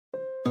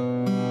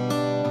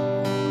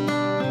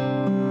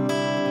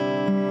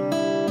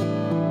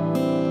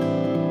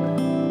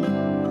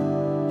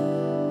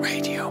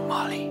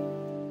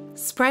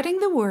Spreading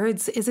the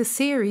Words is a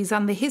series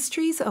on the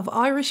histories of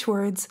Irish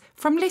words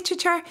from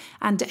literature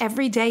and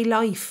everyday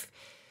life,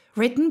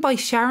 written by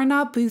Sharon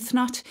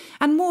Arbuthnot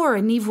and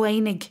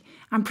Mhaonaigh,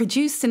 and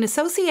produced in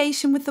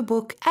association with the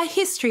book A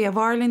History of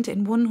Ireland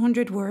in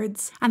 100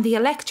 Words and the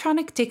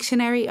Electronic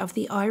Dictionary of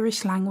the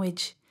Irish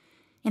Language.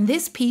 In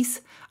this piece,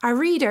 our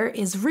reader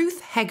is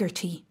Ruth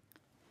Hegarty.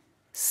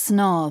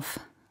 Snámh,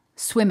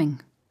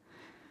 swimming.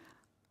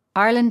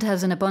 Ireland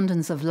has an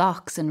abundance of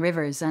lochs and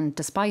rivers, and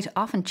despite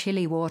often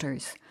chilly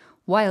waters,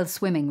 wild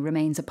swimming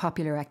remains a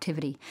popular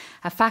activity,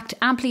 a fact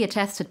amply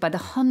attested by the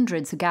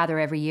hundreds who gather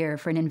every year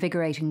for an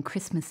invigorating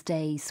Christmas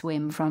Day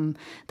swim from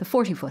the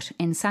 40-foot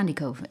in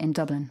Sandycove in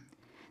Dublin.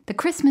 The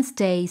Christmas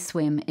Day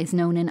swim is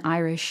known in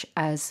Irish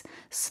as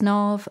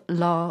Snámh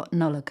lá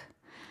nullag,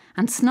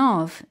 and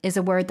Snámh is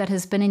a word that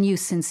has been in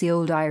use since the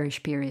Old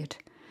Irish period.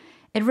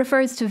 It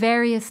refers to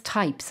various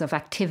types of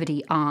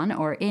activity on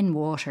or in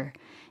water,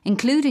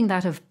 including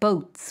that of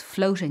boats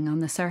floating on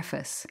the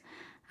surface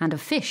and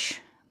of fish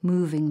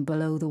moving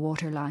below the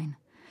waterline.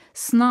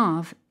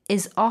 Snámh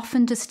is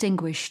often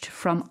distinguished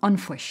from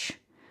unfish,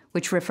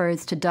 which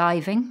refers to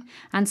diving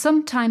and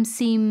sometimes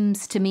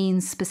seems to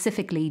mean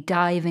specifically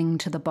diving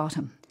to the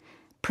bottom.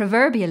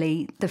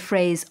 Proverbially, the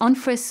phrase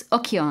unfis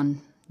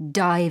ucion,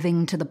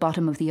 diving to the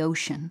bottom of the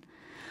ocean,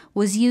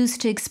 was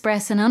used to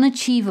express an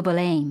unachievable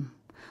aim,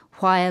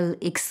 while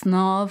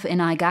ixnámh in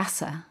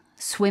aigasa,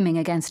 swimming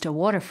against a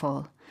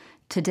waterfall,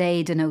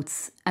 today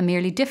denotes a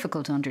merely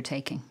difficult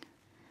undertaking.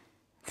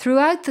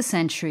 Throughout the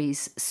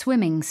centuries,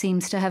 swimming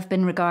seems to have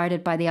been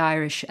regarded by the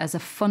Irish as a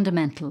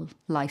fundamental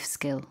life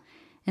skill.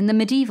 In the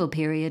medieval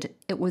period,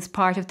 it was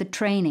part of the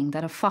training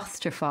that a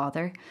foster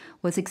father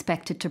was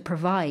expected to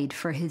provide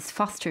for his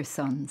foster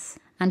sons,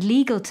 and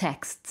legal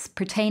texts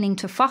pertaining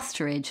to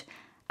fosterage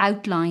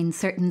outline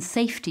certain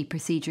safety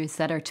procedures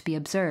that are to be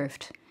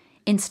observed.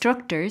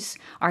 Instructors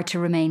are to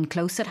remain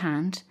close at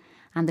hand,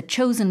 and the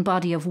chosen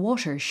body of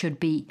water should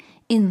be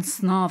in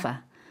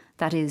snámha,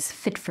 that is,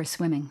 fit for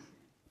swimming.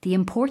 The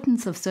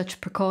importance of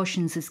such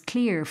precautions is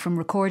clear from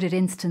recorded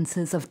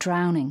instances of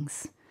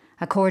drownings.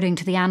 According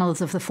to the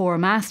Annals of the Four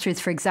Masters,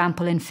 for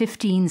example, in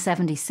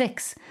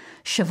 1576,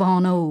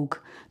 Mhaonaigh,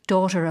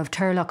 daughter of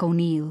Turlough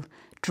O'Neill,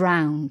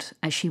 drowned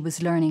as she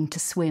was learning to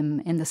swim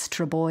in the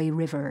Straboi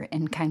River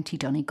in County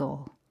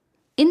Donegal.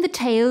 In the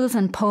tales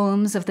and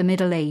poems of the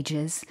Middle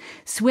Ages,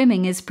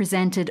 swimming is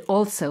presented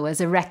also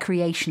as a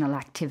recreational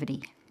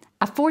activity.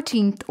 A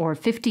 14th or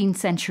 15th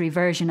century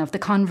version of the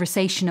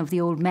Conversation of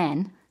the Old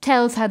Men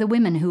tells how the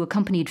women who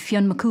accompanied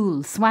Fionn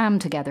McCool swam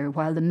together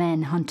while the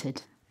men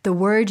hunted. The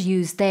word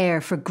used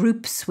there for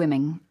group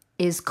swimming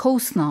is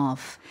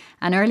cosnámh.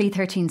 An early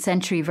 13th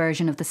century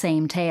version of the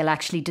same tale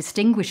actually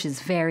distinguishes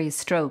various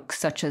strokes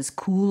such as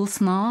cool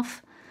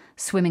snámh,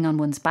 swimming on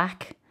one's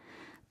back,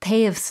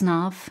 taobh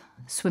snámh,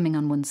 swimming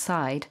on one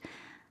side,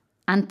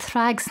 and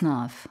trag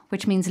snámh,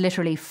 which means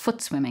literally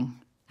foot swimming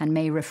and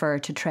may refer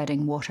to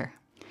treading water.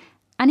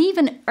 An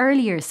even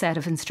earlier set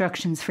of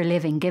instructions for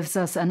living gives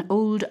us an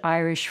old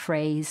Irish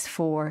phrase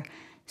for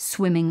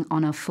swimming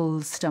on a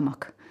full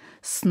stomach,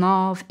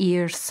 snámh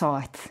ir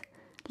sáit,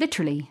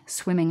 literally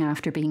swimming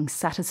after being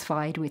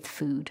satisfied with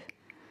food.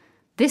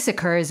 This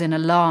occurs in a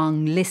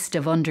long list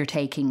of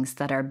undertakings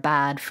that are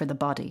bad for the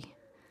body.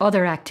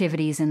 Other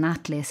activities in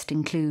that list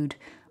include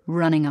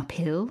running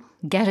uphill,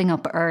 getting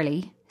up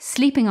early,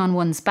 sleeping on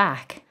one's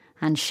back,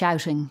 and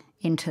shouting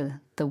into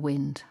the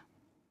wind.